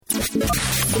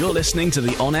You're listening to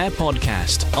the On Air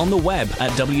Podcast on the web at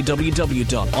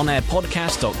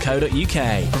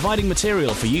www.onairpodcast.co.uk, providing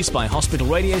material for use by hospital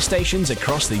radio stations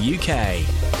across the UK.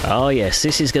 Oh yes,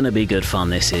 this is going to be good fun.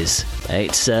 This is.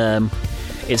 It's now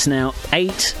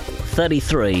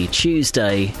 8:33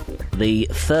 Tuesday, the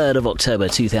 3rd of October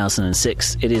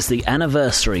 2006. It is the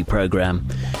anniversary programme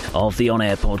of the On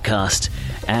Air Podcast.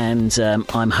 And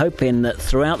I'm hoping that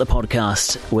throughout the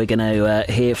podcast we're going to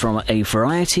hear from a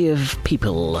variety of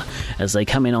people as they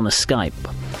come in on the Skype.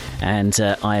 And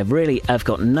I've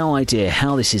got no idea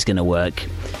how this is going to work.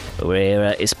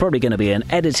 It's probably going to be an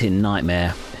editing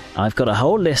nightmare. I've got a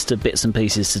whole list of bits and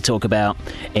pieces to talk about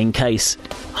in case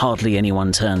hardly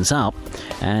anyone turns up.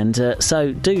 And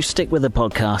so do stick with the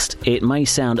podcast. It may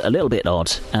sound a little bit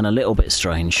odd and a little bit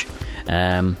strange.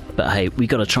 But hey, we've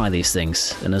got to try these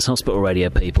things. And as hospital radio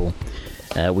people,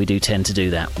 we do tend to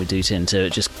do that. We do tend to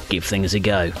just give things a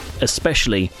go.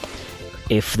 Especially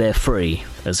if they're free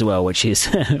as well, which is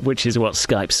what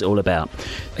Skype's all about.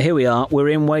 Here we are. We're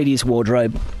in Wadey's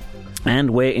wardrobe.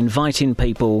 And we're inviting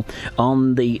people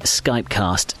on the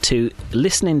Skypecast to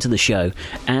listen into the show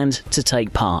and to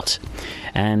take part.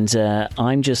 And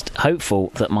I'm just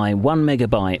hopeful that my 1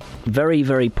 megabyte, very,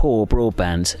 very poor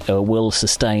broadband will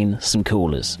sustain some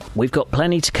callers. We've got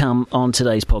plenty to come on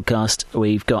today's podcast.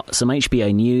 We've got some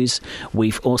HBA news.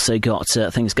 We've also got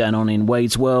things going on in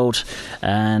Wade's world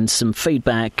and some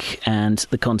feedback and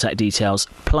the contact details.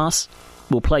 Plus,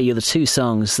 we'll play you the two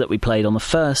songs that we played on the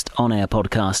first on-air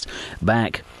podcast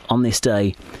back on this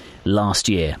day last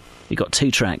year. We've got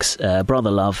two tracks,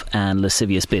 Brother Love and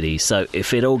Lascivious Biddy. So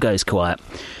if it all goes quiet,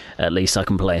 at least I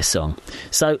can play a song.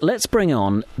 So let's bring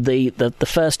on the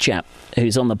first chap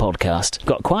who's on the podcast.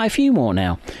 Got quite a few more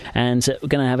now. And we're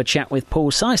going to have a chat with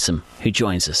Paul Sysom, who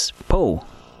joins us. Paul.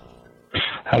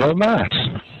 Hello, Matt.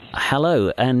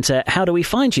 Hello. And how do we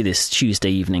find you this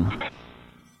Tuesday evening?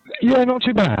 Yeah, not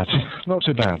too bad. Not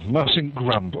too bad. Mustn't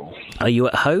grumble. Are you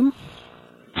at home?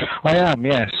 I am,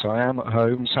 yes. I am at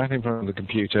home, sat in front of the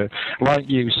computer, like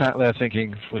you, sat there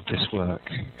thinking, would this work?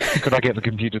 Could I get the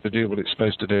computer to do what it's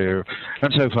supposed to do?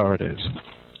 And so far it is.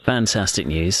 Fantastic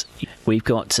news. We've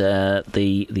got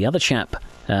the other chap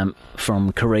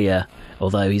from Korea,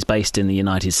 although he's based in the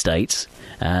United States.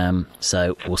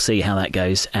 So we'll see how that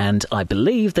goes. And I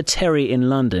believe the Terry in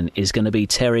London is going to be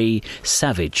Terry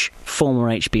Savage, former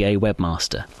HBA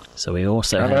webmaster. So we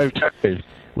also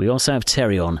have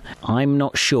Terry on. I'm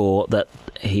not sure that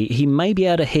he may be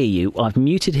able to hear you. I've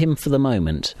muted him for the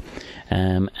moment.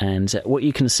 And what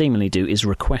you can seemingly do is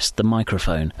request the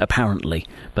microphone, apparently.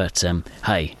 But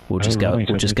hey, we'll just go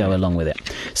along with it.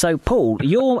 So, Paul,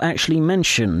 you're actually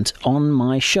mentioned on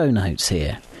my show notes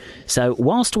here. So,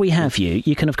 whilst we have you,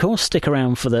 you can of course stick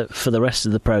around for the rest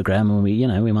of the program, and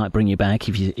we might bring you back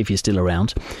if you're still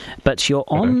around. But you're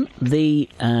on the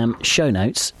show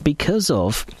notes because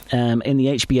of in the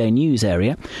HBA news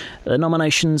area, the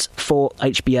nominations for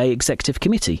HBA Executive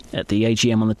Committee at the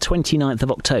AGM on the 29th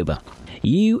of October.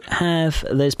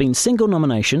 There's been single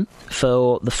nomination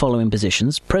for the following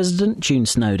positions: President June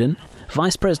Snowden,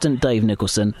 Vice President Dave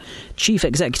Nicholson, Chief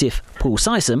Executive Paul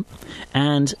Sysom,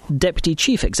 and Deputy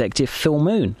Chief Executive Phil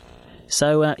Moon.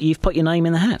 So you've put your name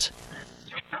in the hat.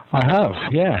 I have,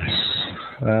 yes.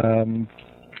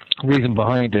 Reason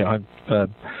behind it, I've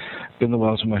been the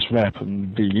Wales and West Rep,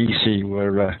 and the EC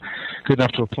were good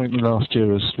enough to appoint me last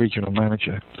year as regional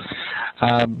manager.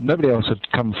 Nobody else had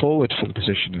come forward for the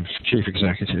position of chief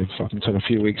executive up until a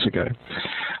few weeks ago.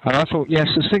 And I thought, yes,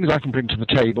 there's things I can bring to the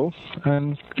table.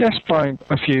 And yes, by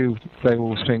a few, they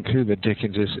will think, who the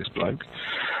dickens is this bloke?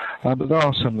 But there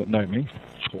are some that know me,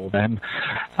 for them.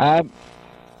 And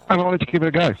I wanted to give it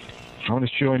a go. I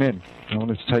wanted to join in. I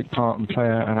wanted to take part and play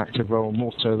an active role,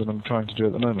 more so than I'm trying to do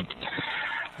at the moment.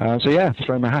 So yeah,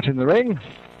 throw my hat in the ring,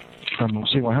 and we'll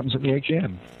see what happens at the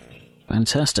AGM.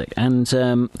 Fantastic. And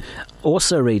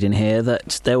also reading here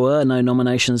that there were no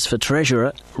nominations for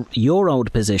Treasurer, your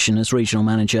old position as Regional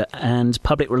Manager, and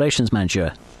Public Relations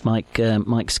Manager,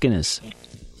 Mike Skinner's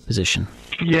position.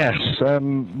 Yes,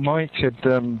 Mike had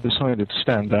decided to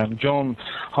stand down. John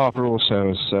Harper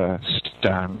also has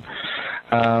stand.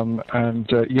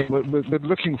 We're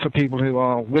looking for people who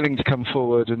are willing to come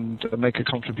forward and make a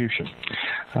contribution.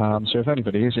 So if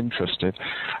anybody is interested,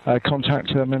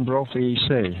 contact a member of the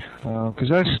EC, because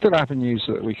there's still avenues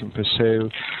that we can pursue.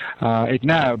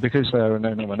 Now, because there are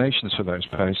no nominations for those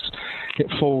posts, it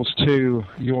falls to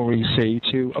your EC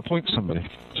to appoint somebody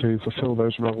to fulfil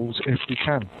those roles if we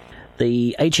can.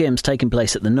 The AGM's taking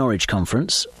place at the Norwich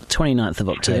Conference, 29th of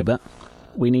October. Yeah.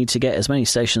 We need to get as many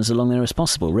stations along there as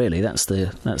possible, really. That's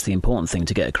the important thing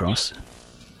to get across.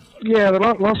 Yeah, the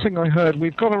last thing I heard,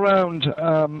 we've got around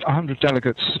 100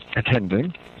 delegates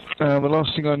attending. The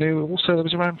last thing I knew, also, there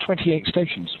was around 28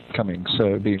 stations coming,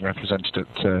 so being represented at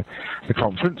the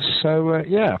conference. So,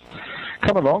 yeah,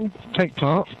 come along, take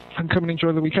part, and come and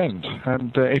enjoy the weekend.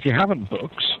 And if you haven't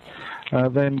booked,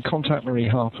 then contact Marie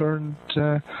Harper, and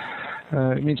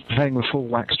it means paying the full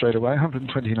whack straight away,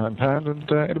 £129,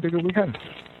 and it'll be a good weekend.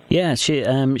 Yeah,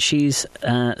 she's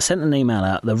sent an email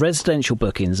out. The residential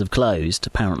bookings have closed,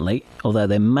 apparently, although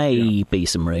there may be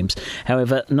some rooms.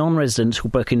 However, non-residential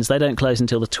bookings, they don't close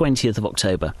until the 20th of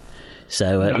October.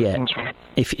 So,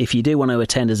 if you do want to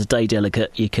attend as a day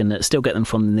delegate, you can still get them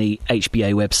from the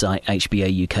HBA website,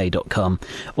 hbauk.com,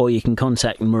 or you can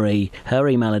contact Marie. Her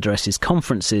email address is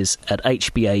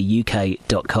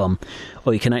conferences@hbauk.com,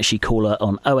 or you can actually call her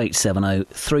on 0870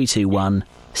 321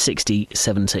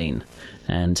 6017.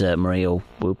 And Marie will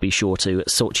be sure to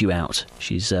sort you out.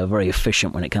 She's very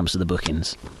efficient when it comes to the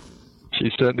bookings.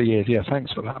 She certainly is. Yeah,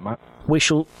 thanks for that, Matt. We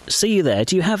shall see you there.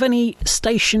 Do you have any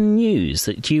station news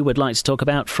that you would like to talk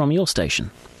about from your station?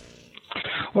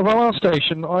 Well, from our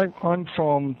station, I'm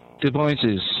from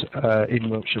Devizes in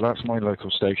Wiltshire. That's my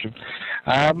local station.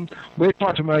 We're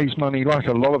trying to raise money, like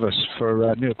a lot of us,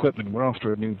 for new equipment. We're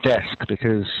after a new desk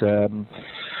because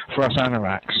for us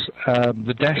anoraks,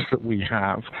 the desk that we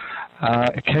have,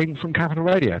 it came from Capital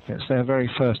Radio. It's their very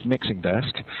first mixing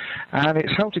desk, and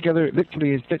it's held together. It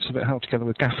literally is bits of it held together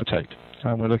with gaffer tape.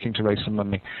 And we're looking to raise some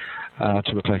money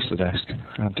to replace the desk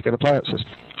and to get a playout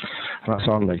system. And that's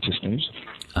our latest news.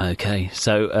 Okay,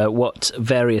 so what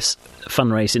various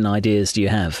fundraising ideas do you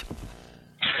have?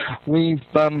 We've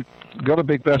got a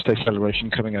big birthday celebration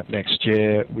coming up next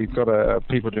year. We've got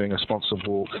people doing a sponsored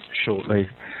walk shortly.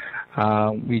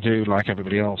 We do, like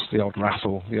everybody else, the odd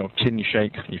raffle, the odd tin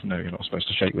shake, even though you're not supposed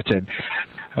to shake the tin.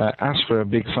 As for a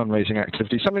big fundraising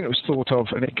activity, something that was thought of,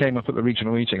 and it came up at the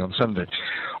regional meeting on Sunday,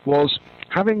 was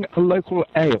having a local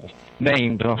ale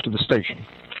named after the station.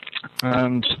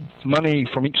 And money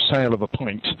from each sale of a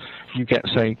pint, you get,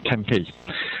 say, 10p.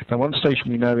 Now, one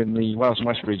station we know in the Wales and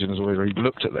West region has already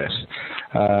looked at this,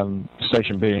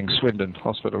 station being Swindon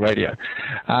Hospital Radio.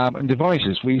 And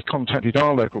Devizes, we contacted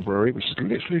our local brewery, which is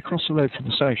literally across the road from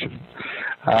the station,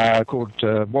 called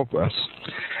Wadworths.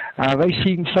 They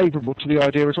seem favourable to the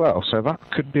idea as well, so that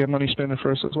could be a money spinner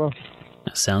for us as well.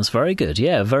 That sounds very good.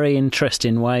 Yeah, a very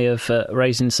interesting way of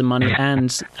raising some money, and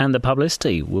the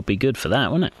publicity would be good for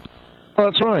that, wouldn't it? Well,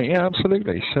 that's right, yeah,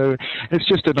 absolutely. So it's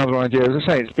just another idea. As I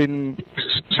say, it's been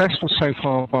successful so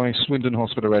far by Swindon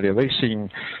Hospital Radio. They seem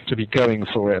to be going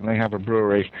for it, and they have a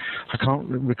brewery. I can't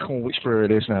recall which brewery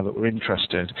it is now that we're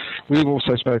interested. We've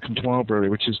also spoken to our brewery,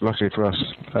 which is, luckily for us,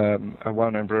 a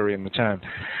well-known brewery in the town.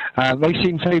 They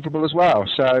seem favourable as well.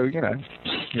 So, you know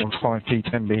 5p,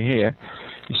 10b here,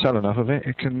 you sell enough of it,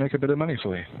 it can make a bit of money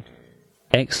for you.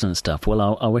 Excellent stuff.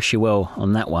 Well, I wish you well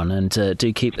on that one, and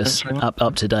do keep us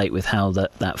up to date with how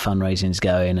that fundraising's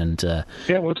going, and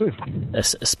yeah, we'll do.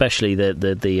 Especially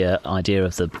the idea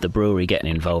of the brewery getting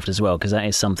involved as well, because that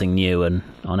is something new, and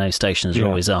I know stations are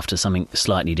always after something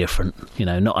slightly different.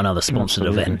 Not another sponsored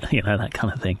event. That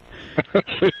kind of thing.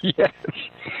 Yes.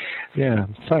 Yeah.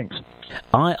 Thanks.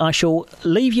 I shall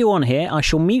leave you on here. I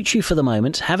shall mute you for the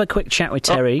moment. Have a quick chat with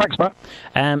Terry. Thanks,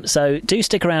 Matt. So do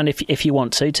stick around if you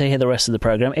want to hear the rest of the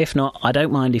programme. If not, I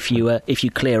don't mind if you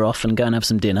clear off and go and have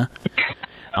some dinner.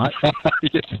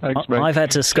 Yes, thanks, mate. I've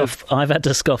had to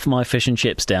scoff my fish and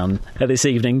chips down this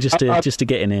evening just to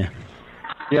get in here.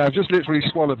 Yeah, I've just literally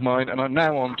swallowed mine, and I'm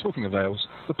now on, talking of ales,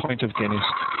 the pint of Guinness.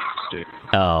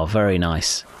 Oh, very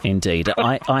nice indeed.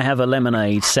 I have a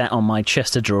lemonade sat on my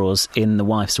chest of drawers in the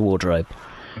wife's wardrobe.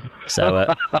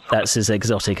 So that's as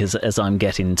exotic as I'm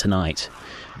getting tonight.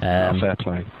 Fair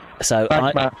play. So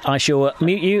thanks, I shall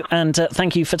mute you, and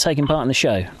thank you for taking part in the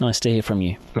show. Nice to hear from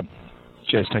you.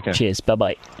 Cheers, take care. Cheers,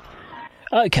 bye-bye.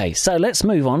 Okay, so let's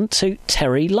move on to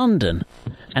Terry London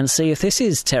and see if this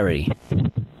is Terry.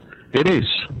 It is.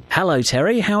 Hello,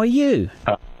 Terry. How are you?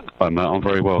 I'm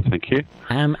very well, thank you.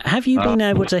 Have you been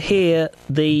able to hear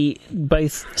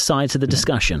both sides of the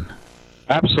discussion?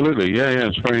 Absolutely, yeah,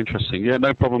 it's very interesting. Yeah,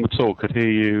 no problem at all. Could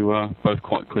hear you both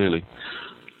quite clearly.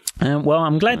 Well,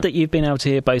 I'm glad that you've been able to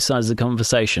hear both sides of the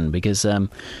conversation, because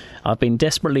I've been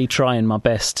desperately trying my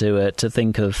best to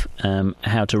think of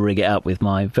how to rig it up with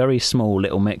my very small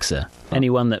little mixer.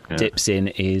 Anyone that dips in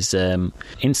is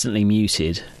instantly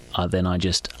muted. Then I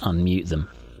just unmute them.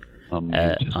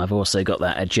 I've also got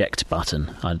that eject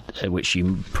button, which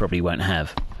you probably won't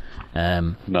have.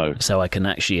 No. So I can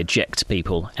actually eject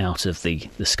people out of the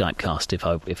Skype cast if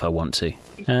I want to.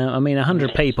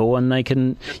 100 people,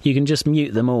 and you can just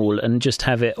mute them all and just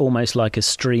have it almost like a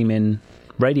streaming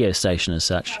radio station as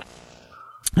such.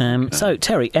 So,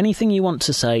 Terry, anything you want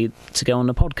to say to go on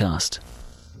the podcast?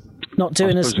 Not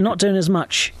doing as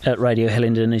much at Radio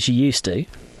Hillingdon as you used to.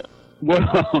 Well,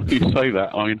 you say that.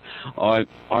 I mean, I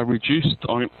reduced.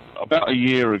 About a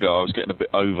year ago, I was getting a bit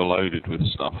overloaded with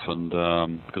stuff, and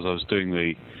because I was doing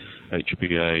the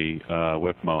HBA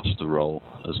webmaster role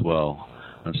as well,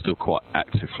 and still quite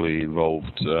actively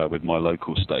involved with my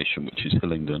local station, which is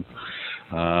Hillingdon,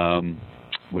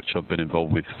 which I've been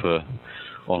involved with for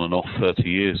on and off 30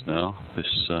 years now.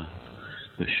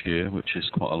 This year, which is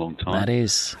quite a long time. That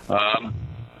is.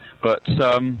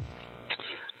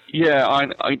 Yeah,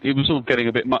 it was all getting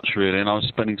a bit much, really, and I was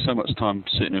spending so much time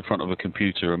sitting in front of a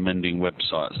computer amending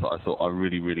websites that I thought I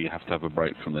really, really have to have a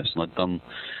break from this. And I'd done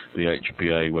the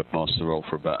HBA webmaster role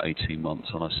for about 18 months,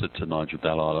 and I said to Nigel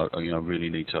Dallard, I really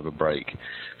need to have a break,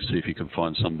 see if you can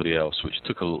find somebody else, which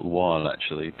took a little while,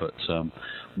 actually. But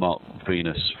Mark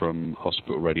Venus from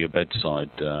Hospital Radio Bedside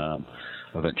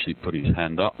eventually put his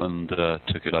hand up and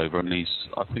took it over, and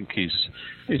I think he's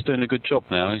doing a good job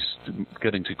now. He's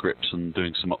getting to grips and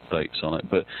doing some updates on it.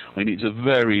 But I mean, it's a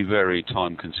very, very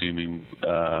time-consuming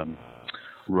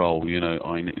role.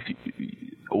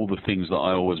 All the things that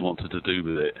I always wanted to do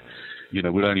with it,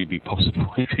 would only be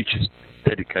possible if you just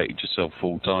dedicated yourself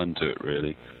full time to it.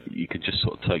 Really, you could just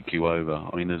sort of take you over.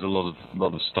 I mean, there's a lot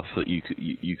of stuff that you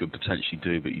could potentially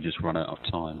do, but you just run out of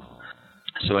time.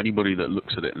 So anybody that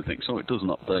looks at it and thinks, it doesn't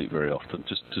update very often,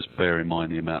 just bear in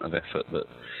mind the amount of effort that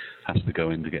has to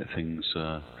go in to get things,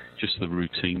 just the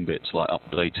routine bits like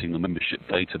updating the membership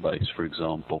database, for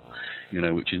example,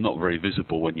 which is not very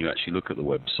visible when you actually look at the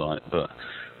website. But,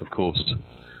 of course,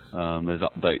 there's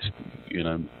updates,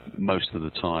 most of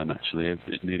the time, actually.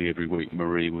 Nearly every week,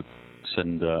 Marie would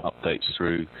send updates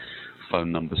through,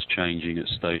 phone numbers changing at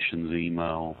stations,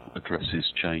 email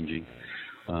addresses changing.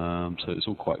 So it's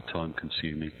all quite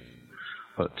time-consuming.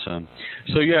 But I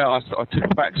took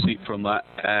a back seat from that,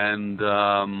 and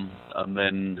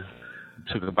then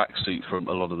took a back seat from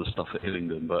a lot of the stuff at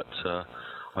Hillingdon. But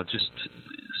I just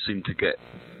seem to get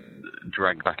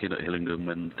dragged back in at Hillingdon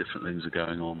when different things are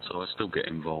going on. So I still get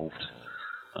involved,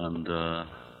 and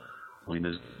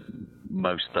there's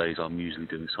most days I'm usually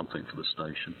doing something for the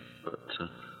station, but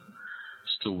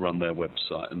still run their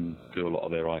website and do a lot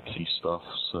of their IT stuff.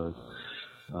 So.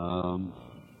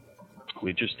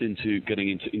 We're just getting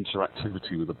into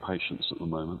interactivity with the patients at the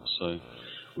moment, so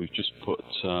we've just put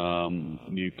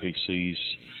new PCs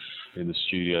in the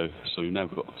studio, so we've now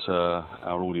got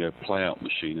our audio playout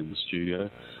machine in the studio,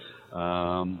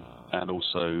 and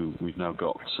also we've now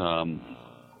got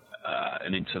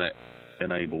an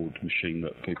internet-enabled machine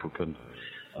that people can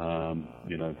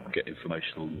get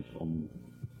information on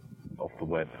off the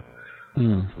web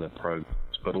for their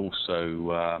programs, but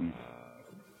also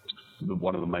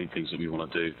one of the main things that we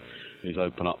want to do is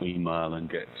open up email and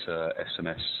get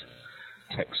SMS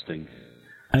texting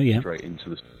straight into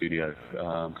the studio,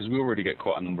 because we already get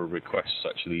quite a number of requests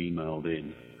actually emailed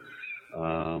in,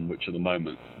 which at the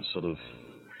moment sort of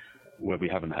where we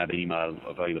haven't had email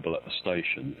available at the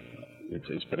station,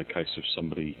 it's been a case of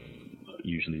somebody,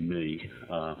 usually me,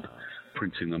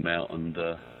 printing them out and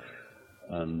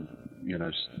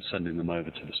sending them over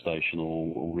to the station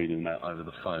or reading them out over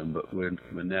the phone. But we're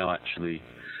now actually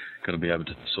going to be able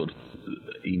to sort of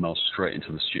email straight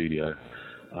into the studio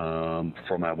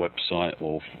from our website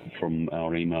or from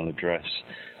our email address.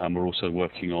 And we're also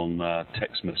working on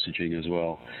text messaging as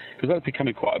well, because that's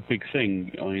becoming quite a big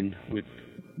thing. I mean, with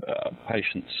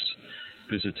patients,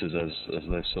 visitors, as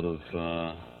they're sort of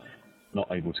not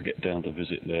able to get down to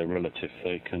visit their relative,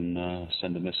 they can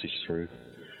send a message through.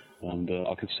 And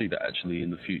I could see that actually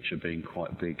in the future being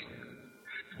quite big.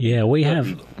 Yeah, we have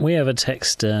a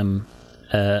text line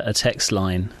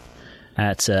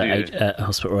at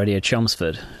Hospital Radio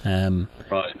Chelmsford,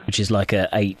 which is like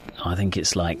I think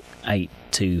it's like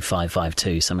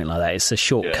 82552, something like that. It's a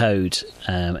short code,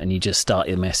 and you just start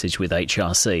your message with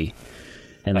HRC,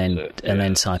 and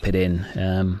then type it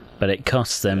in. But it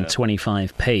costs them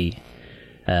 25p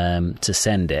to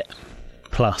send it,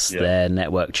 plus their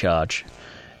network charge.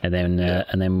 And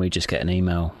then we just get an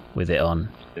email with it on.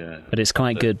 Yeah. But it's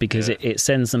quite good because it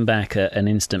sends them back an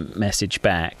instant message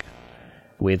back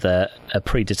with a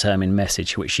predetermined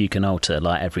message which you can alter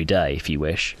like every day if you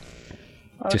wish.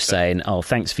 Okay. Just saying,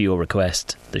 thanks for your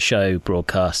request. The show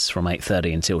broadcasts from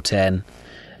 8:30 until 10.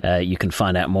 You can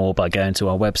find out more by going to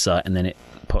our website, and then it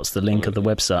puts the link of the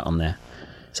website on there.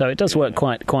 So it does work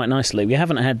quite nicely. We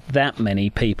haven't had that many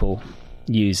people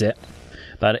use it,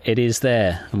 but it is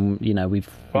there. And,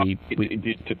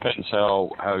 it depends how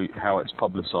it's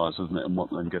publicised, isn't it,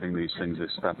 and getting these things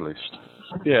established.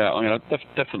 Yeah, I mean,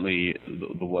 definitely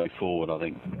the way forward. I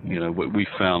think we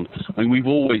found. I mean, we've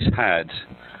always had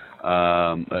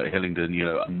at Hillingdon,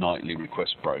 a nightly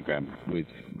request program with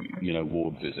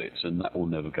ward visits, and that will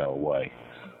never go away.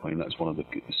 I mean, that's one of the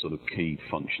sort of key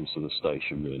functions of the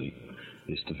station, really,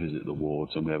 is to visit the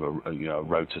wards, and we have a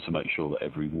rota to make sure that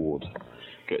every ward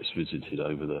gets visited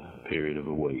over the period of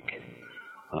a week.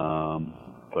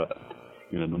 But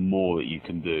the more that you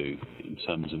can do in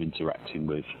terms of interacting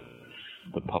with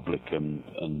the public and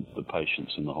the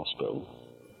patients in the hospital,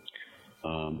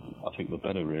 I think the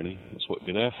better, really. That's what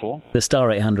you're there for. The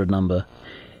Star 800 number,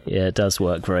 it does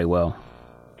work very well.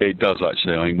 It does,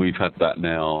 actually. I mean, we've had that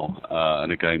now,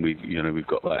 and again, we've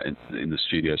got that in the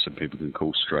studio so people can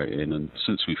call straight in. And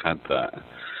since we've had that,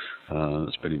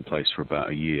 it's been in place for about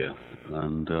a year,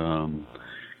 and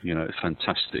it's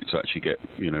fantastic to actually get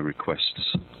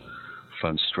requests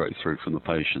phoned straight through from the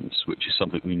patients, which is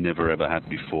something we never ever had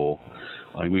before.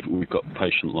 I mean, we've got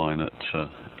patient line at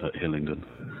Hillingdon,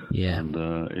 and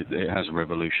it has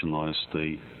revolutionised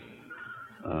the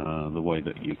way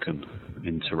that you can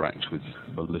interact with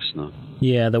a listener.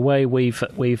 Yeah, the way we've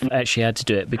actually had to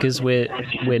do it, because we're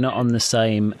not on the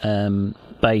same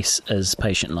base as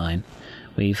patient line.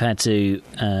 We've had to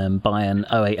buy an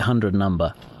 0800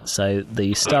 number, so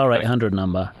the Star 800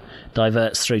 number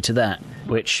diverts through to that,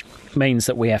 which means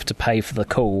that we have to pay for the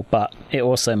call, but it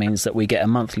also means that we get a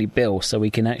monthly bill, so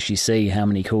we can actually see how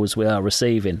many calls we are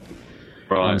receiving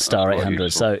on Star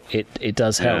 800. So it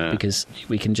does help, because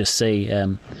we can just see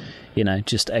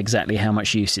just exactly how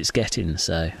much use it's getting.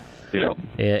 So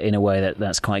in a way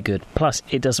that's quite good. Plus,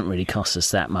 it doesn't really cost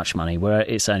us that much money, where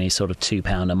it's only sort of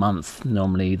 £2 a month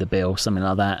normally, the bill, something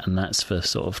like that, and that's for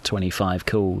sort of 25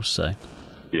 calls. So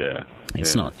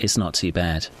it's not too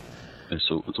bad. It's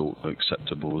all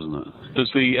acceptable, isn't it? Does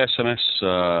the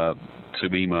SMS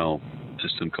to email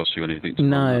system cost you anything?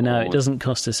 No, it doesn't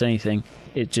cost us anything.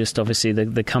 It just, obviously,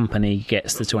 the company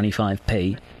gets the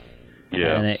 25p,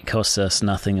 and it costs us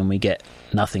nothing, and we get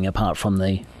nothing apart from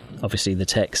the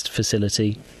text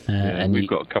facility. And we've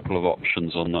got a couple of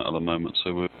options on that at the moment,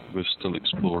 so we're still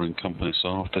exploring companies, so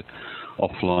I'll have to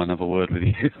offline have a word with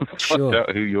you, find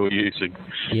out who you're using.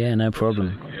 Yeah, no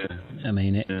problem. I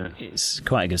mean, it's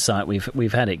quite a good site.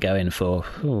 We've had it going for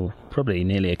probably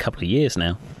nearly a couple of years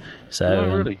now.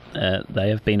 So really? They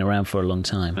have been around for a long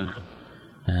time.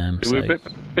 We're a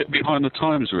bit behind the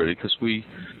times, really, because we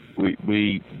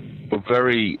were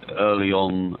very early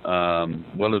on,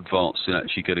 well advanced in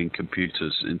actually getting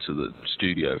computers into the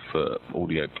studio for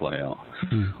audio playout.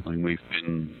 I mean, we've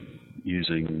been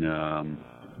using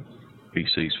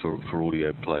PCs for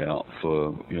audio playout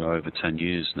for over 10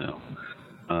 years now.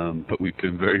 But we've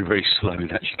been very, very slow in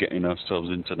actually getting ourselves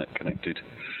internet connected.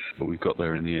 But we've got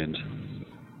there in the end.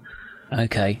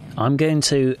 Okay, I'm going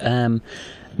to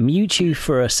mute you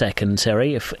for a second,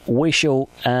 Terry. If we shall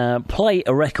play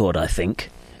a record, I think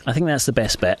that's the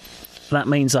best bet. That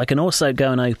means I can also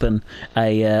go and open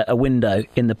a window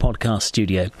in the podcast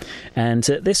studio. And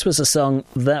this was a song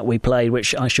that we played,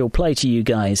 which I shall play to you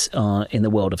guys in the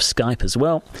world of Skype as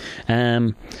well.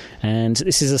 And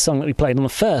this is a song that we played on the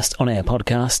first on-air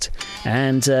podcast.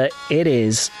 And it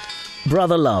is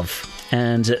Brother Love.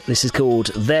 And this is called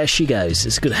There She Goes.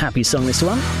 It's a good, happy song, this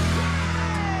one.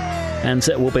 And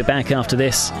we'll be back after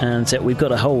this. And we've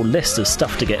got a whole list of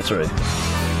stuff to get through.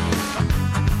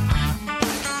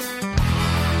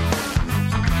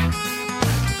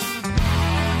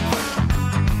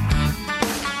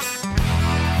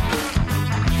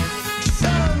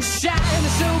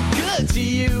 To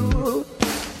you,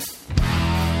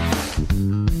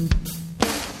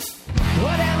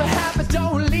 whatever happens,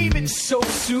 don't leave it so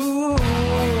soon.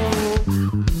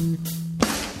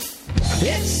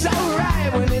 It's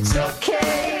alright when it's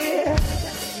okay.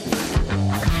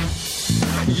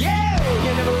 Yeah,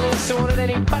 you never listen to what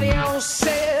anybody else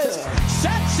says.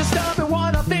 Such a stubborn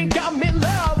one, I think I'm in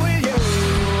love with you.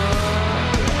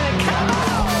 Come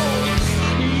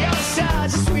on, you're such a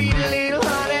sweet little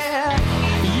honey.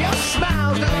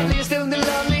 Smiles, the loveliest, still the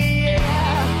lovely,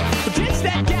 yeah. Ditch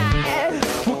that guy,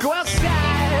 we'll go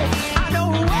outside. I know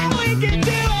where we can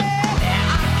do it.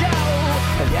 Yeah, I go,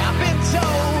 yeah, I've been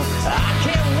told I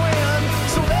can't win.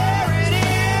 So there it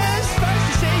is. First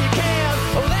you say you can,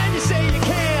 then you say you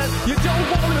can't. You don't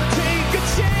want to take a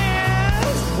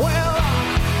chance. Well,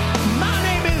 my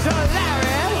name is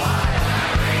Larry.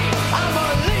 I'm a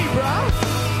Libra.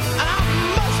 I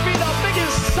must be the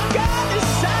biggest sucker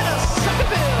inside of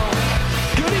Suckerville.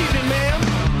 Good evening, ma'am.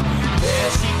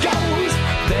 There she goes,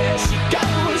 there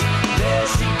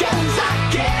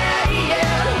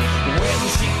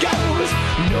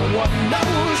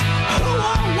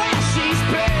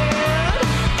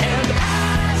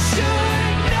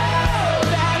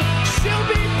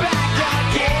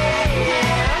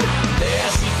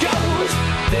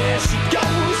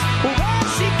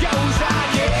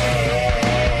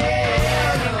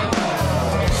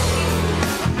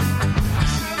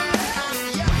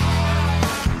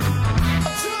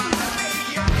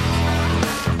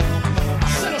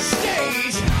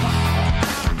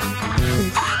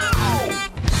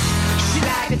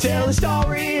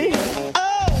story.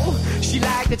 Oh, she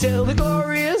liked to tell the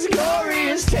glorious,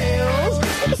 glorious tales.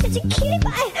 You're such a cutie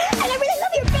pie, and I really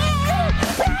love your band,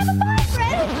 but I have a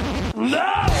boyfriend. No,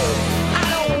 I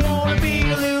don't want to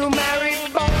be a little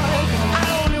married boy.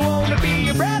 I only want to be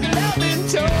your brother loving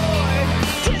toy.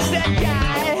 Just that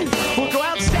guy, we'll go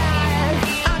outside.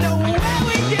 I know where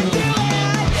we can do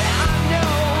it. Yeah, I know,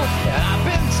 I've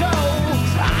been told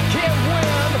I can't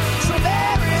win. So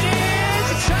there it is,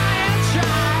 try and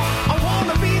try. I want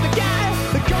to be the guy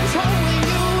that goes home with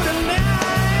you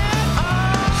tonight.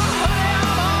 Oh, honey,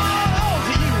 I'm all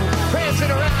over you. Prancing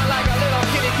around like a little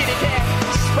kitty cat.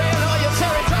 Spraying all your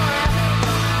territory.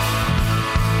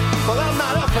 Well, I'm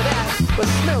not up for that, but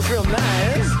it smells real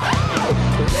nice.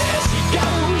 There she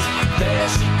goes, there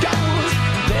she goes,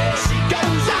 there she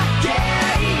goes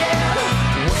again.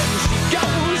 When she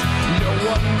goes, no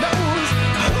one knows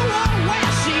who or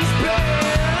where she's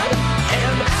been.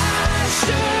 And I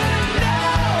should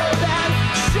know that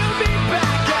she'll be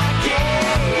back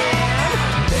again.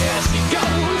 There she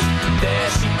goes, there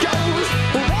she goes,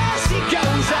 there she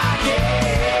goes again.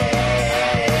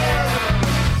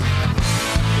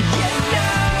 You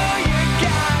know you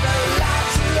got a lot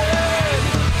to learn.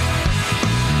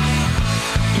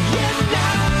 You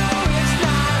know it's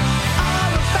not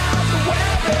all about the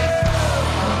weather.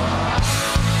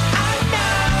 I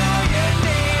know you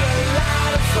need a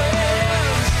lot of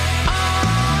friends.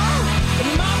 Oh,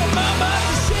 mama,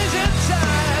 decision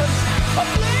times. Oh,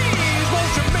 please,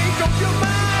 won't you make up your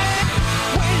mind?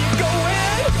 Where you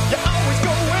going? You're always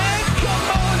going. Come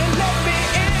on and let me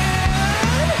in.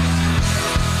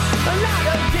 Not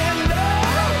again, no.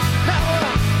 No,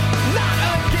 not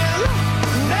again,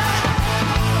 no.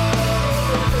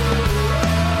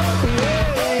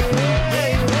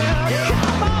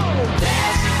 Come on.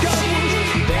 There she goes,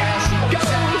 there she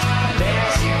goes, there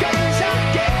she goes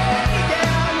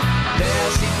again. There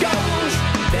she goes,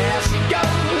 there she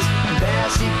goes, there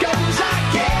she goes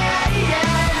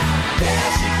again. There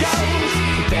she goes,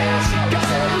 there she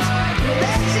goes,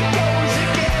 there she goes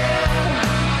again.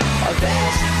 Oh, there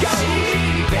she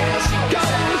goes, there she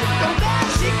goes, oh, there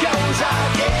she goes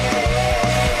again.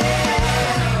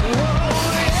 Oh,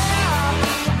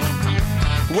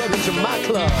 yeah. Welcome to my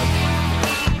club.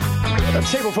 A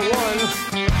table for one.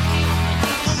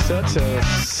 Such a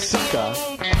sucker.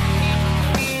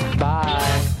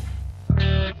 Bye.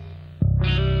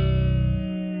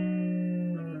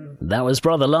 That was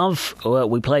Brother Love. Well,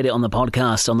 we played it on the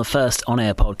podcast, on the first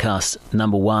on-air podcast,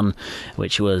 number 1,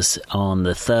 which was on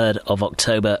the 3rd of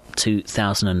October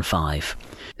 2005.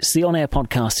 It's the on-air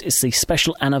podcast. It's the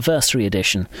special anniversary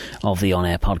edition of the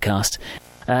on-air podcast.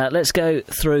 Let's go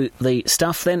through the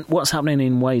stuff then. What's happening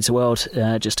in Wade's World?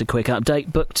 Just a quick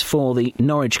update. Booked for the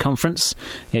Norwich conference,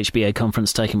 the HBA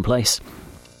conference taking place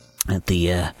at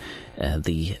the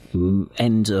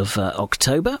end of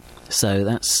October.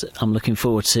 So I'm looking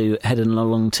forward to heading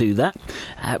along to that.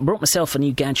 Brought myself a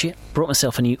new gadget, brought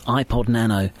myself a new iPod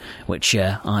Nano, which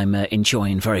I'm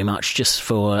enjoying very much just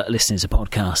for listening to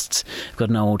podcasts. I've got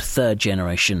an old 3rd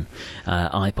generation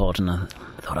iPod, and I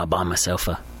thought I'd buy myself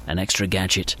an extra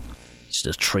gadget just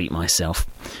to treat myself.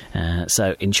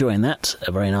 So enjoying that.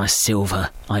 A very nice silver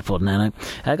iPod Nano.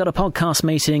 I got a podcast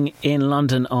meeting in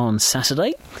London on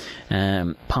Saturday,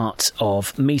 part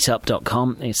of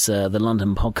meetup.com. It's the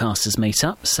London Podcasters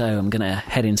Meetup, so I'm going to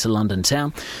head into London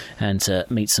town and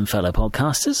meet some fellow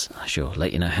podcasters. I shall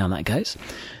let you know how that goes.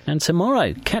 And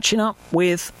tomorrow, catching up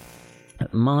with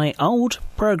my old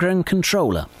program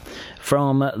controller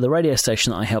from the radio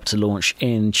station that I helped to launch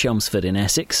in Chelmsford in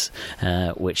Essex,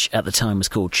 which at the time was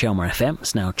called Chelmer FM.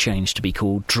 It's now changed to be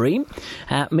called Dream.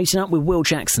 Meeting up with Will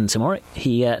Jackson tomorrow.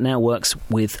 He now works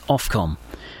with Ofcom,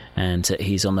 and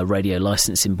he's on the radio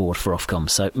licensing board for Ofcom.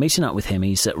 So meeting up with him.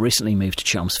 He's recently moved to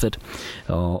Chelmsford,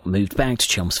 or moved back to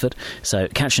Chelmsford. So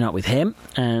catching up with him,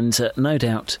 and no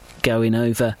doubt going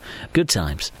over good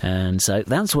times. And so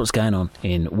that's what's going on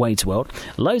in Wade's World.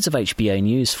 Loads of HBA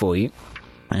news for you.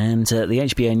 And the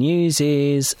HBA news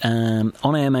is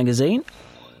On Air Magazine.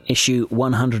 Issue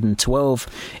 112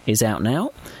 is out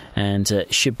now, and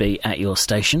should be at your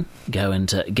station. Go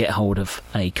and get hold of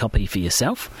a copy for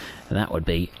yourself. That would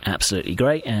be absolutely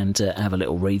great, and have a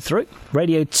little read through.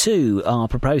 Radio 2 are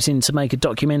proposing to make a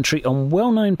documentary on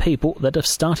well-known people that have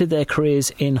started their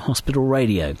careers in hospital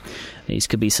radio. These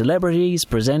could be celebrities,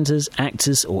 presenters,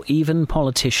 actors, or even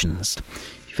politicians.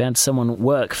 If you've had someone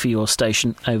work for your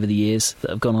station over the years that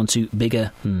have gone on to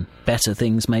bigger and better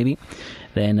things maybe,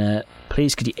 then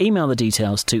please could you email the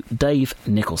details to Dave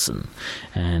Nicholson.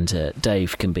 And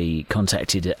Dave can be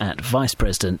contacted at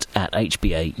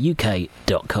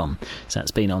vicepresident@hbauk.com. So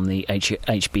that's been on the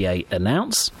HBA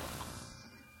announce.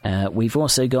 We've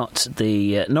also got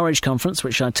the Norwich Conference,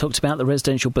 which I talked about. The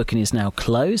residential booking is now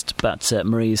closed, but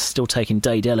Marie is still taking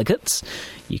day delegates.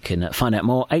 You can find out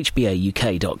more,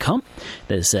 hbauk.com.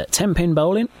 There's 10-pin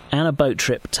bowling and a boat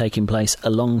trip taking place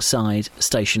alongside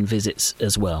station visits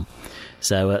as well.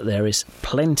 So there is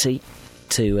plenty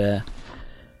to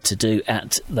do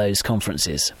at those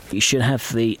conferences. You should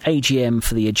have the AGM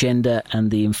for the agenda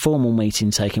and the informal meeting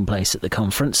taking place at the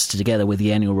conference, together with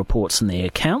the annual reports and the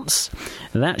accounts.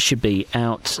 That should be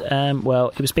out, it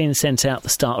was being sent out the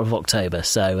start of October,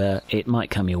 so it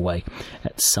might come your way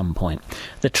at some point.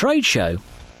 The trade show,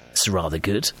 it's rather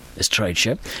good, this trade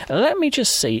show. Let me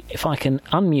just see if I can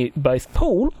unmute both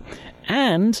Paul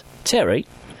and Terry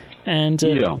and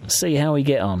see how we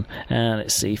get on.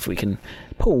 Let's see if we can...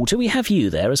 Paul, do we have you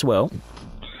there as well?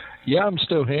 Yeah, I'm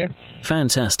still here.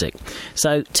 Fantastic.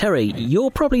 So, Terry,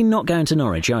 you're probably not going to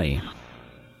Norwich, are you?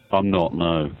 I'm not,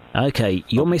 no. Okay,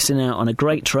 you're missing out on a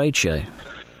great trade show. Is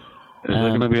there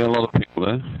going to be a lot of people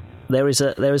there? There is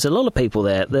a lot of people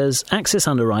there. There's Access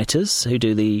Underwriters, who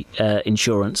do the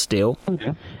insurance deal,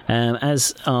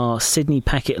 as are Sydney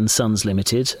Packet and Sons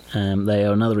Limited. They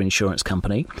are another insurance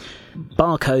company.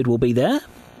 Barcode will be there.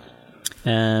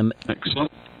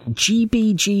 Excellent.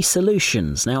 GBG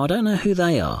Solutions. Now, I don't know who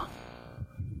they are.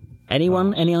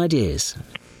 Anyone? Any ideas?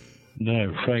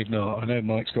 No, afraid not. I know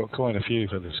Mike's got quite a few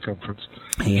for this conference.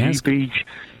 He has. GBG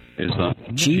is that?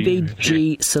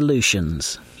 GBG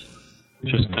Solutions.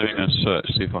 Just doing a search,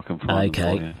 see if I can find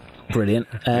them for you. Brilliant.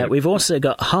 We've also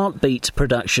got Heartbeat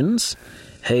Productions,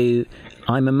 who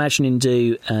I'm imagining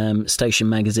do station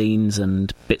magazines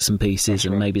and bits and pieces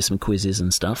and maybe some quizzes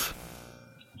and stuff.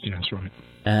 Yeah, that's right.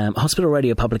 Hospital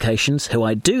Radio Publications, who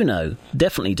I do know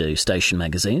definitely do station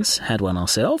magazines, had one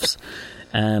ourselves.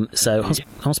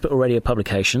 Hospital Radio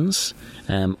Publications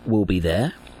will be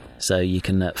there, so you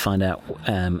can find out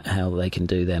how they can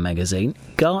do their magazine.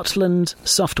 Gartland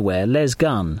Software, Les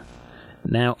Gunn.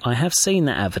 Now, I have seen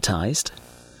that advertised,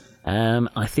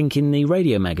 I think in the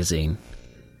radio magazine.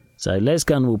 So Les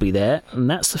Gunn will be there, and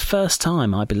that's the first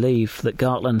time, I believe, that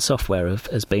Gartland Software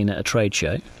has been at a trade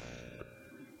show.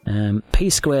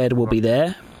 P Squared will be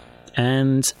there,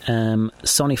 and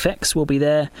Sonifex will be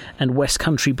there, and West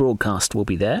Country Broadcast will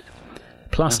be there.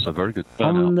 Plus, that's a very good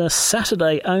turnout. On the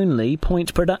Saturday only,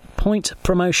 Point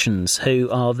Promotions, who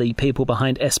are the people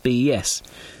behind SBES,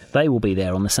 they will be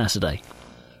there on the Saturday.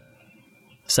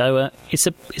 So it's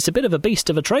a bit of a beast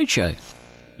of a trade show.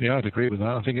 Yeah, I'd agree with that.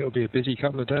 I think it'll be a busy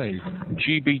couple of days.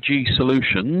 GBG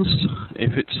Solutions,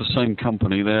 if it's the same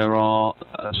company, there are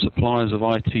suppliers of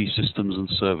IT systems and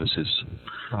services.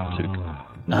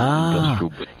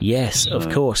 Yes, of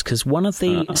course, because one of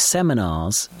the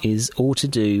seminars is all to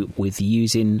do with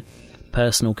using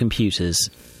personal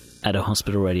computers at a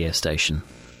hospital radio station.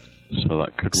 So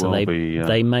that could be...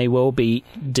 They may well be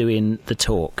doing the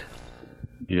talk.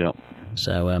 Yeah.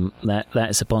 So that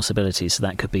is a possibility, so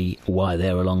that could be why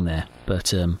they're along there.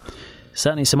 But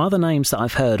certainly some other names that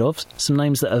I've heard of, some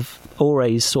names that have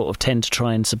always sort of tend to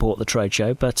try and support the trade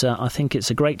show, but I think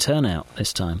it's a great turnout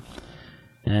this time.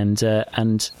 And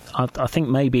I think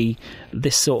maybe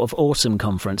this sort of autumn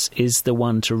conference is the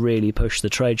one to really push the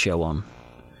trade show on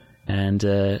and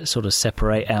sort of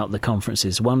separate out the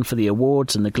conferences. One for the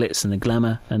awards and the glitz and the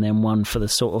glamour, and then one for the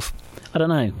sort of, I don't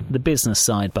know, the business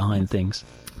side behind things.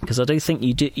 Because I do think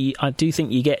you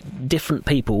get different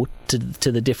people to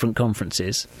the different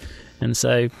conferences, and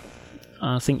so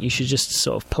I think you should just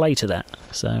sort of play to that.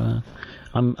 So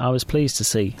I was pleased to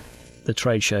see the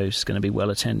trade show's going to be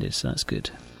well attended, so that's good.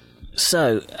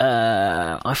 So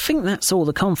I think that's all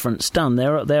the conference done.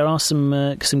 There are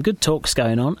some good talks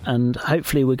going on, and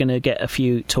hopefully we're going to get a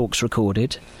few talks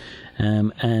recorded.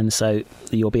 And so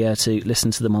you'll be able to listen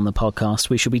to them on the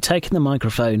podcast. We shall be taking the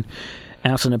microphone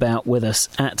out and about with us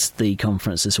at the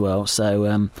conference as well,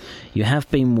 so you have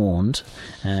been warned.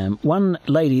 One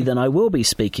lady that I will be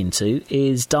speaking to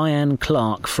is Diane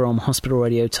Clark from Hospital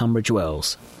Radio Tunbridge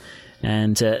Wells,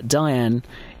 and Diane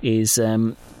is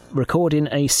recording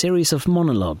a series of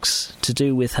monologues to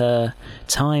do with her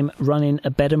time running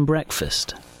a bed and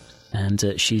breakfast,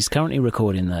 and she's currently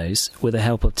recording those with the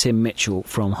help of Tim Mitchell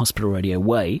from Hospital Radio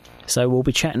Way. So we'll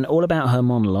be chatting all about her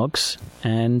monologues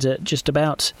and just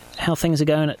about how things are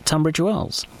going at Tunbridge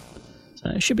Wells. So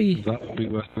it should be... That would be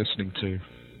worth listening to.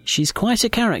 She's quite a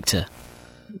character.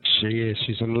 She is.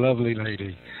 She's a lovely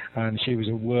lady, and she was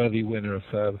a worthy winner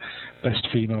of Best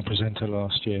Female Presenter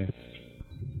last year.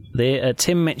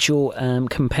 Tim Mitchell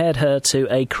compared her to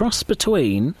a cross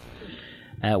between,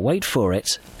 wait for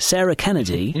it, Sarah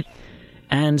Kennedy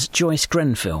and Joyce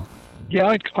Grenfell.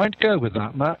 Yeah, I'd go with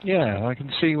that, Matt. Yeah, I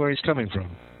can see where he's coming from.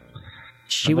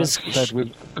 She and was that's said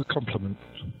with a compliment.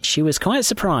 She was quite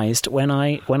surprised when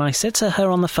I said to her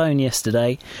on the phone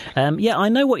yesterday, yeah, I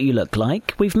know what you look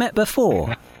like. We've met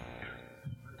before.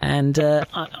 And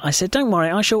I said, don't worry,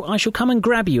 I shall come and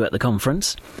grab you at the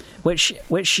conference, which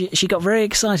she got very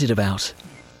excited about.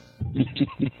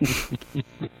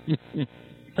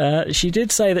 She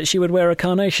did say that she would wear a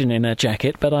carnation in her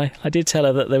jacket, but I did tell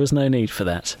her that there was no need for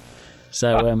that.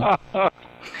 So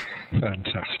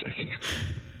Fantastic.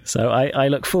 So I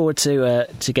look forward to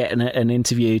getting an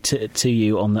interview to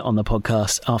you on the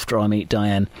podcast after I meet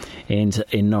Diane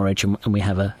in Norwich, and we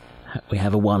have a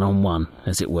one-on-one,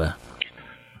 as it were.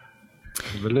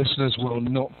 The listeners will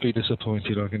not be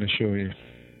disappointed, I can assure you.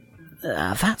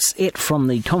 That's it from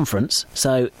the conference.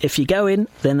 So if you go in,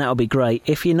 then that'll be great.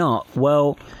 If you're not,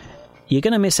 well, you're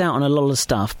going to miss out on a lot of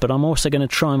stuff, but I'm also going to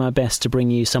try my best to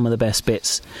bring you some of the best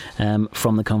bits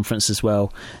from the conference as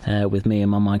well, with me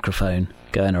and my microphone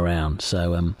going around.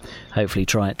 So hopefully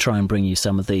try and bring you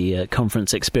some of the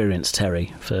conference experience,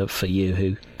 Terry, for you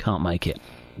who can't make it.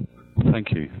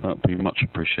 Thank you. That would be much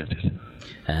appreciated.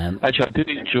 Actually, I did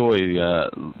enjoy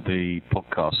the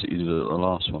podcast that you did at the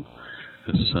last one,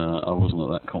 because I wasn't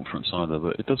at that conference either,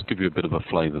 but it does give you a bit of a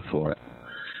flavour for it.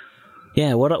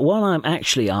 Yeah, what I'm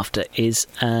actually after is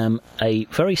a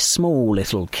very small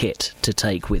little kit to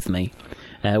take with me,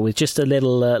 with just a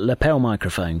little lapel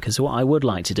microphone, because what I would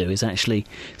like to do is actually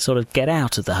sort of get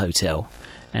out of the hotel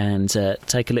and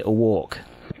take a little walk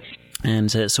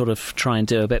and sort of try and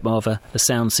do a bit more of a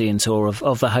sound seeing tour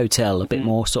of the hotel, a bit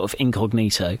more sort of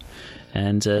incognito,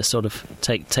 and sort of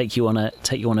take you on a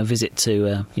visit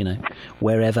to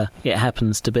wherever it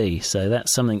happens to be. So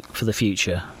that's something for the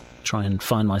future. Try and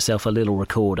find myself a little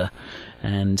recorder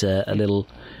and a little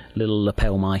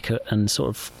lapel mic and sort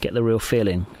of get the real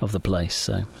feeling of the place.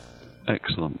 So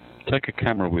excellent. Take a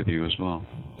camera with you as well.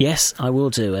 Yes, I will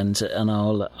do, and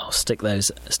I'll stick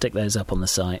those up on the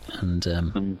site and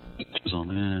pictures on.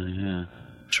 Yeah.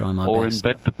 Try my best.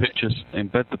 Or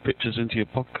embed the pictures into your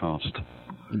podcast.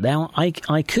 Now I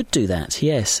could do that.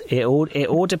 Yes, it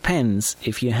all depends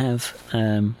if you have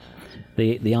the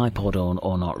iPod on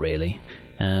or not, really.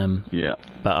 Yeah.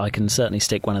 But I can certainly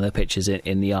stick one of the pictures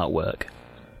in the artwork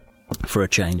for a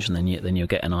change, and then you'll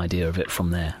get an idea of it from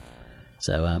there.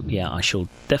 So I shall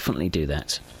definitely do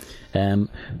that.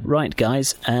 Right,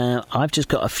 guys, I've just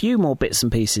got a few more bits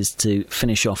and pieces to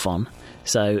finish off on.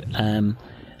 So I'm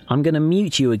going to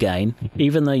mute you again,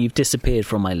 even though you've disappeared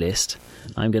from my list.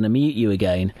 I'm going to mute you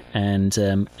again, and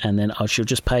then I shall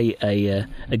just pay a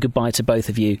goodbye to both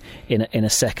of you in a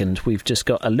second. We've just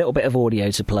got a little bit of audio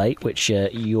to play, which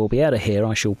you'll be able to hear.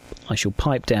 I shall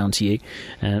pipe down to you.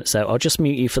 So I'll just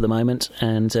mute you for the moment,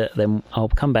 and then I'll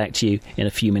come back to you in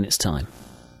a few minutes' time.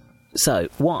 So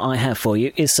what I have for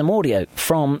you is some audio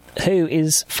from who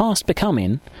is fast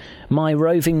becoming my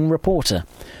roving reporter,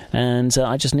 and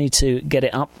I just need to get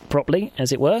it up properly,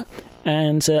 as it were,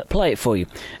 and play it for you.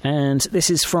 And this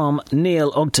is from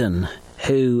Neil Ogden,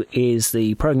 who is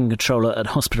the program controller at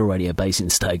Hospital Radio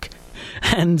Basingstoke.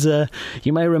 And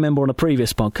you may remember on a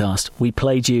previous podcast we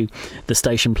played you the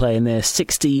station playing their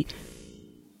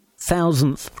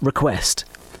 60,000th request.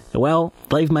 Well,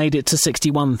 they've made it to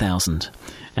 61,000.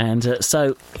 And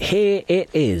so here it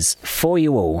is for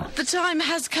you all. The time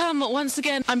has come once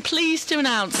again. I'm pleased to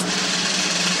announce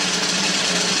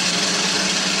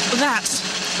that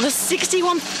the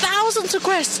 61,000th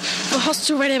request for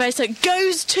Hospital Radio Basingstoke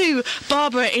goes to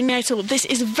Barbara in Natal. This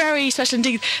is very special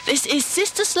indeed. This is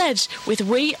Sister Sledge with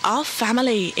We Are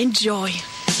Family. Enjoy.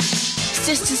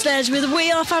 Sister Sledge with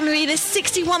We Are Family, this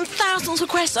 61,000th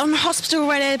request on Hospital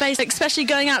Radio Basingstoke, especially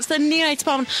going out to the neonatal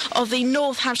department of the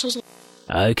North Hampshire.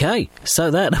 Okay,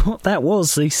 so that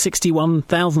was the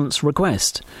 61,000th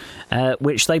request,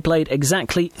 which they played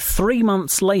exactly 3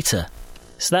 months later.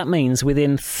 So that means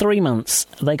within 3 months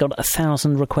they got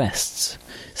 1,000 requests.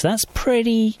 So that's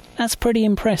pretty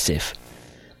impressive.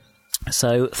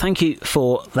 So thank you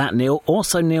for that, Neil.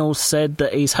 Also, Neil said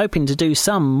that he's hoping to do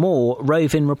some more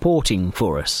roving reporting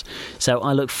for us. So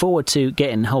I look forward to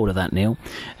getting hold of that, Neil.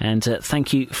 And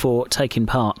thank you for taking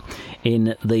part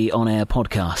in the on-air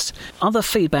podcast. Other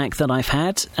feedback that I've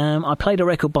had, I played a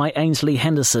record by Ainsley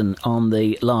Henderson on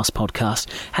the last podcast.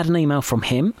 Had an email from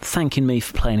him thanking me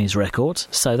for playing his records.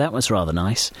 So that was rather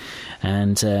nice.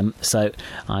 And so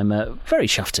I'm very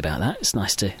chuffed about that. It's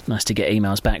nice to get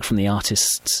emails back from the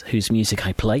artists whose music music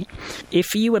I play.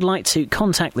 If you would like to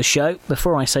contact the show,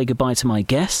 before I say goodbye to my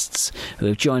guests who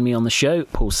have joined me on the show,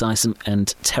 Paul Sysom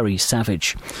and Terry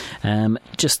Savage,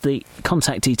 just the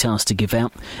contact details to give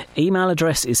out. Email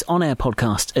address is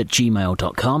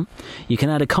onairpodcast@gmail.com. You can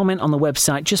add a comment on the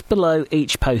website just below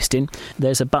each posting.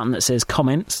 There's a button that says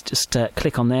comments. Just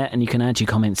click on there and you can add your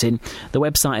comments in. The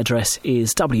website address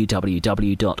is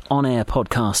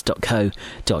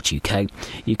www.onairpodcast.co.uk.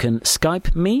 You can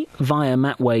Skype me via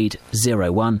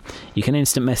mattwade01. You can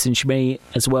instant message me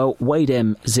as well,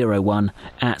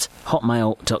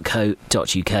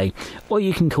 wadem01@hotmail.co.uk, or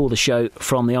you can call the show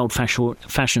from the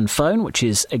old-fashioned phone, which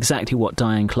is exactly what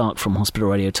Diane Clark from Hospital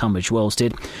Radio Tunbridge Wells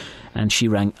did, and she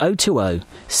rang 020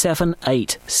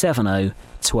 7870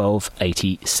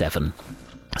 1287.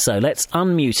 So let's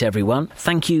unmute everyone.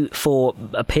 Thank you for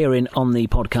appearing on the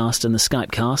podcast and the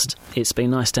Skypecast. It's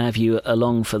been nice to have you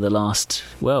along for the last,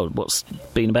 well, what's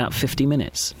been about 50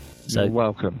 minutes. So you're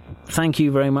welcome. Thank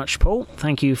you very much, Paul.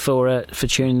 Thank you for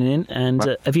tuning in.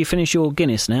 And have you finished your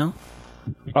Guinness now?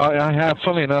 I have,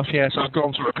 funnily enough, yes. I've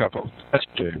gone through a couple. That's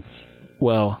true.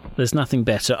 Well, there's nothing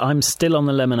better. I'm still on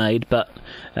the lemonade, but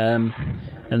and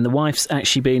the wife's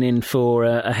actually been in for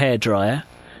a hairdryer.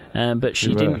 But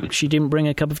she didn't bring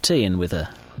a cup of tea in with her,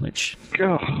 which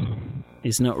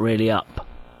is not really up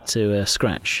to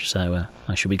scratch. So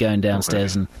I shall be going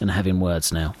downstairs and having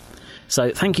words now. So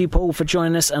thank you, Paul, for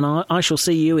joining us, and I shall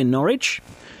see you in Norwich.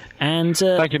 And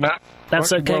thank you, Matt.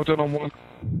 That's okay. Well done on one.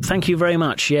 Thank you very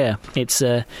much. Yeah, it's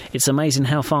amazing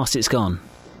how fast it's gone.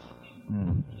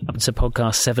 Up to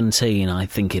podcast 17, I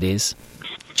think it is.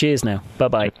 Cheers now.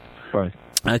 Bye-bye. Bye.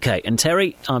 Okay, and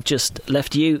Terry, I've just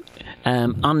left you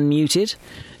unmuted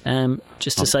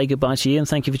just to say goodbye to you and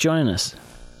thank you for joining us.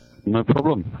 No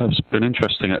problem. It's been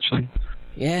interesting, actually.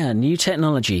 Yeah, new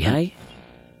technology, hey?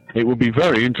 It would be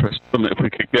very interesting if we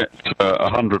could get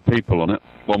 100 people on it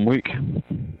one week.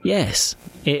 Yes,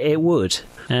 it would.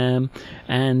 And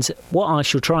what I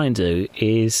shall try and do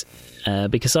is,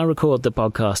 because I record the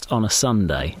podcast on a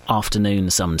Sunday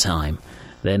afternoon sometime,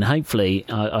 then hopefully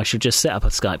I should just set up a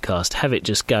Skypecast, have it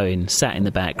just going, sat in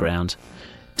the background,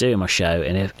 doing my show,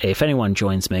 and if anyone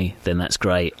joins me, then that's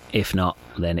great. If not,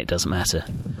 then it doesn't matter.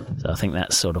 So I think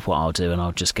that's sort of what I'll do, and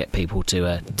I'll just get people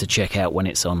to check out when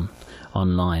it's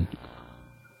online.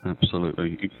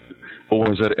 Absolutely. You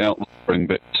always edit out the boring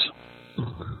bits.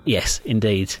 Yes,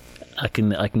 indeed. I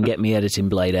can get my editing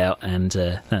blade out, and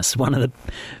that's one of the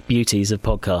beauties of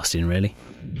podcasting, really.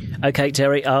 Okay,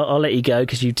 Terry, I'll let you go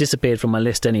because you've disappeared from my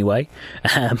list anyway.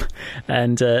 So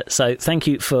thank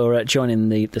you for joining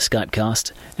the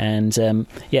Skypecast. And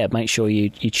make sure you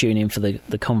tune in for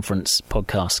the conference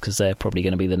podcast because they're probably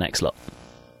going to be the next lot.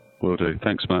 Will do.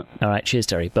 Thanks, Matt. All right, cheers,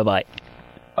 Terry. Bye-bye.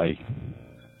 Bye.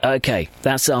 Okay,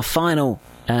 that's our final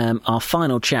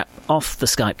chat off the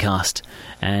Skypecast,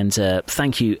 and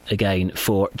thank you again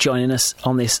for joining us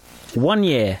on this 1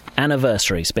 year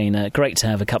anniversary. It's been great to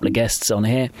have a couple of guests on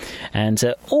here,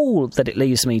 and all that it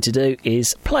leaves me to do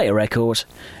is play a record,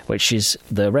 which is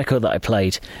the record that I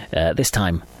played this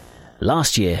time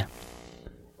last year,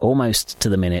 almost to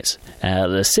the minute, the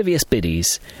Lascivious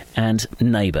Biddies and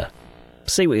Neighbour.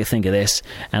 See what you think of this,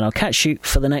 and I'll catch you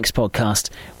for the next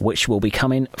podcast, which will be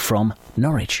coming from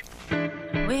Norwich.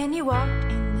 When you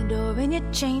walked in the door and you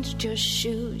changed your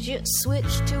shoes, you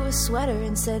switched to a sweater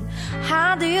and said,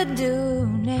 "How do you do,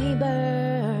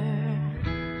 neighbor?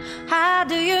 How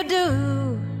do you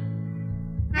do?"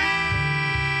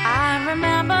 I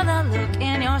remember the look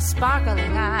in your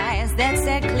sparkling eyes that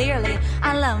said clearly,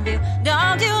 "I love you,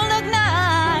 don't you look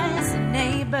nice,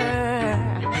 neighbor?"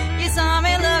 You saw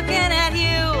me looking at you.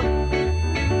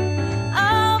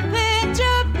 Oh,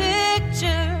 picture,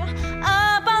 picture,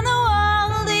 up on the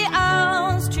wall, the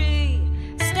owl's tree,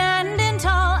 standing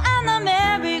tall and the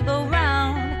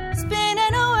merry-go-round,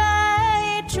 spinning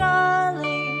away,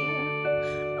 Charlie.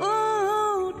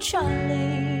 Ooh,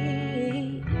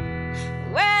 Charlie,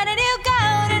 where did you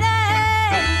go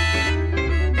today?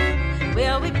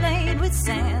 Well, we played with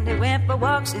sand and went for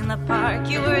walks in the park.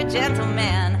 You were a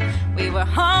gentleman. We were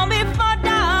home before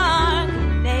dark,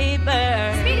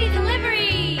 neighbor. Speedy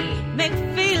delivery.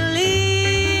 McFeely.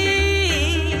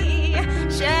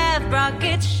 Chef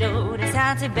Brockett showed us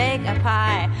how to bake a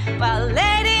pie, while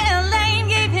Lady Elaine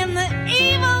gave him the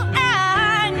evil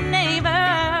eye,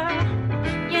 neighbor.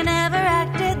 You never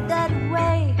acted that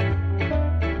way.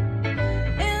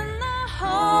 In the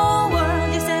whole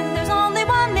world, you said there's only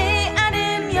one me, and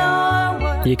in your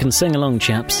world, You can sing along,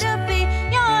 chaps. to be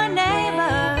your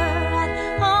neighbor. At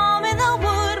home in the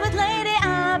wood with Lady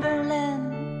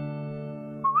Aberlin.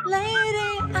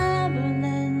 Lady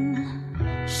Aberlin.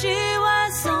 She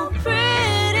was so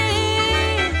pretty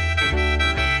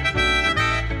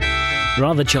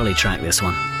Rather jolly track, this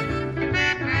one.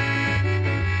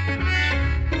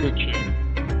 Good tune.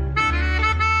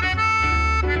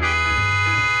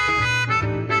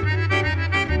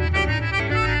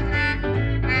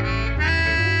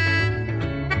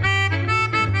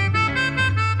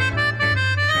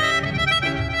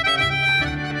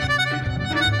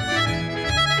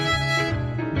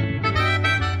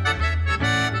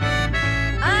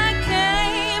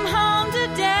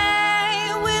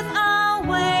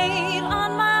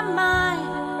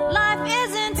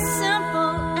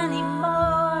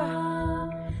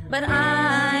 But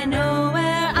I know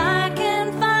where I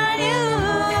can find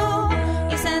you.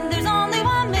 You said there's only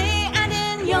one me, and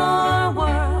in your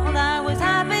world I was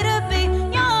happy to be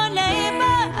your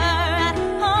neighbor at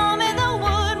home in the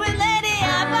wood with Lady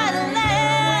out by the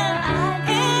lamp.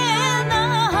 In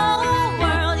the whole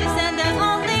world, you said there's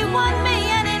only one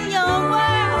me, and in your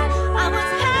world I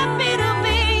was happy to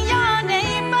be your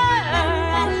neighbor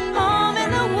at home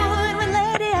in the wood with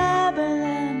Lady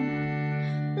Aberlin.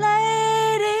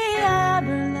 Lady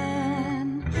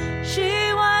Aberlin,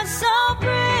 she was so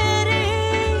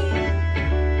pretty.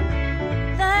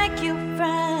 Thank you,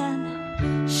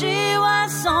 friend. She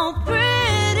was so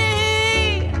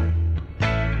pretty.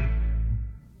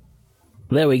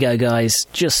 There we go, guys.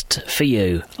 Just for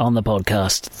you on the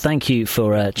podcast. Thank you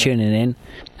for tuning in.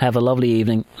 Have a lovely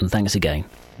evening, and thanks again.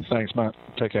 Thanks, Matt.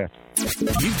 Take care.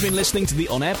 You've been listening to the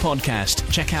On Air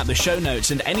Podcast. Check out the show notes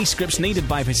and any scripts needed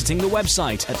by visiting the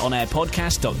website at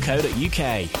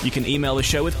onairpodcast.co.uk. You can email the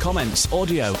show with comments,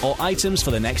 audio, or items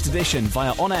for the next edition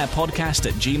via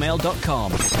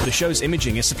onairpodcast@gmail.com. The show's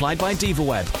imaging is supplied by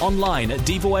DivaWeb, online at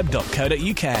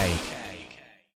divaweb.co.uk.